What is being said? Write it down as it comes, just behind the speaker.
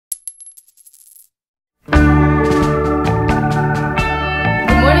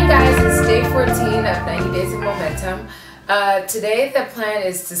Today the plan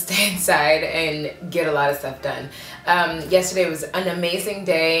is to stay inside and get a lot of stuff done. Yesterday was an amazing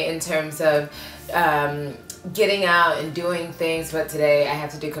day in terms of getting out and doing things, but today I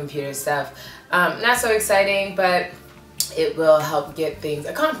have to do computer stuff. Not so exciting, but it will help get things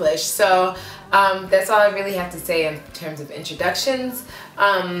accomplished. So that's all I really have to say in terms of introductions.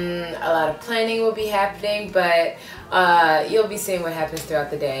 A lot of planning will be happening, but you'll be seeing what happens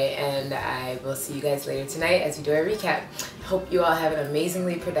throughout the day, and I will see you guys later tonight as we do a recap. Hope you all have an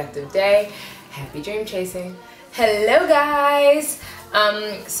amazingly productive day. Happy dream chasing. Hello guys!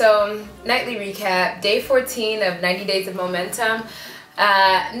 So nightly recap, day 14 of 90 Days of Momentum.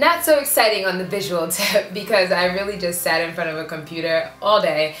 Not so exciting on the visual tip because I really just sat in front of a computer all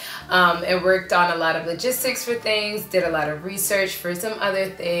day and worked on a lot of logistics for things, did a lot of research for some other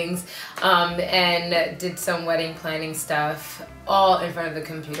things, and did some wedding planning stuff all in front of the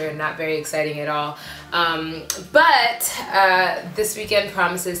computer. Not very exciting at all. But this weekend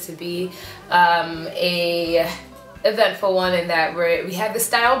promises to be a eventful one in that we have the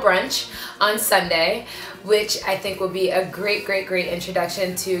style brunch on Sunday, which I think will be a great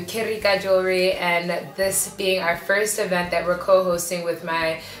introduction to Que Rica jewelry, and this being our first event that we're co-hosting with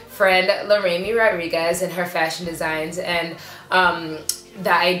my friend Lorraine Rodriguez and her fashion designs, and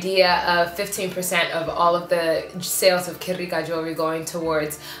the idea of 15% of all of the sales of Que Rica jewelry going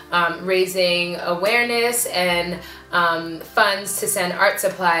towards raising awareness and funds to send art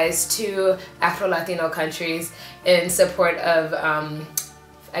supplies to Afro-Latino countries in support of,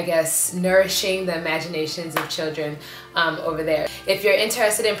 I guess, nourishing the imaginations of children over there. If you're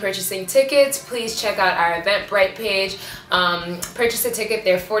interested in purchasing tickets, please check out our Eventbrite page. Purchase a ticket,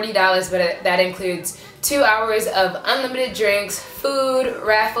 they're $40, but that includes 2 hours of unlimited drinks, food,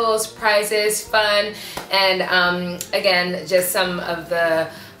 raffles, prizes, fun, and again, just some of the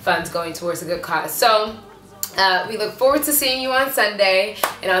funds going towards a good cause. So we look forward to seeing you on Sunday,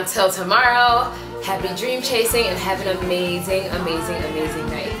 and until tomorrow, happy dream chasing and have an amazing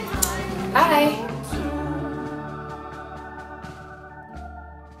night. Bye!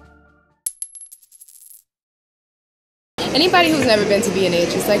 Anybody who's never been to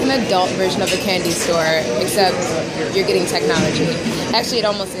B&H, it's like an adult version of a candy store, except you're getting technology. Actually, it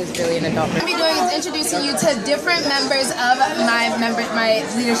almost is really an adult version. What I'm doing is introducing you to different members of my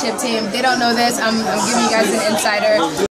leadership team. They don't know this. I'm giving you guys an insider.